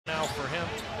Now for him,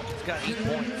 he's got 8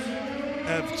 points.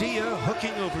 Avdija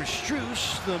hooking over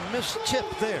Strus, the missed tip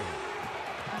there.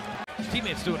 His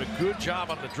teammates doing a good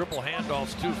job on the dribble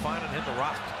handoffs too, finding him the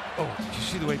rock. Oh, did you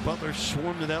see the way Butler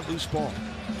swarmed to that loose ball?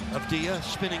 Avdija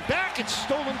spinning back, it's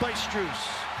stolen by Strus.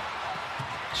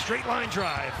 Straight line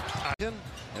drive. And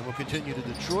we'll continue to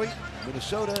Detroit,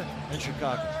 Minnesota, and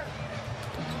Chicago.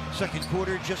 Second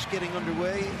quarter just getting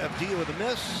underway. Avdija with a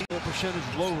miss. Field percentage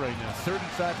low right now,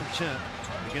 35%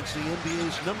 against the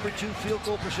NBA's #2 field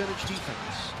goal percentage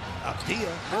defense.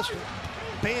 Avdija missed it.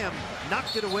 Bam,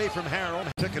 knocked it away from Harrell.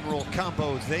 Pick and roll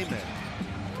combo they made.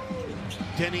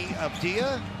 Deni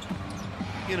Avdija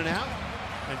in and out,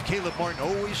 and Caleb Martin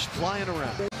always flying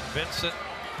around. Vincent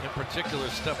in particular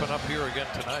stepping up here again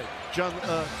tonight. John,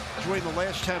 Dwayne, the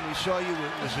last time we saw you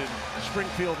was in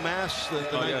Springfield, Mass. The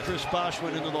night Chris Bosh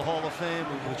went into the Hall of Fame,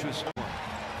 which was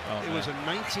it was a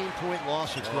 19-point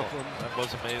loss at Brooklyn. That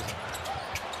was amazing.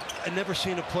 I've never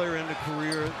seen a player end a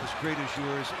career as great as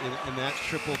yours in that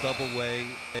triple-double way.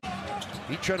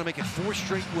 He's trying to make it 4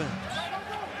 straight wins.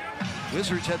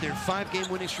 Wizards had their 5-game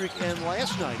winning streak, and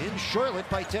last night in Charlotte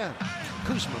by 10.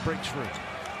 Kuzma breaks free.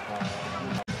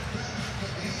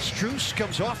 Strus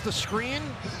comes off the screen,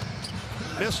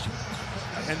 missed it.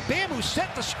 And Bam, who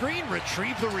set the screen,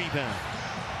 retrieved the rebound.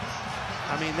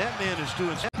 I mean, that man is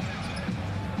doing...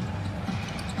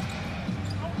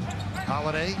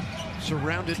 Holiday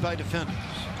surrounded by defenders.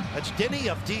 That's Deni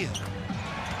Avdija.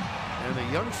 And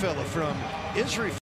a young fella from Israel.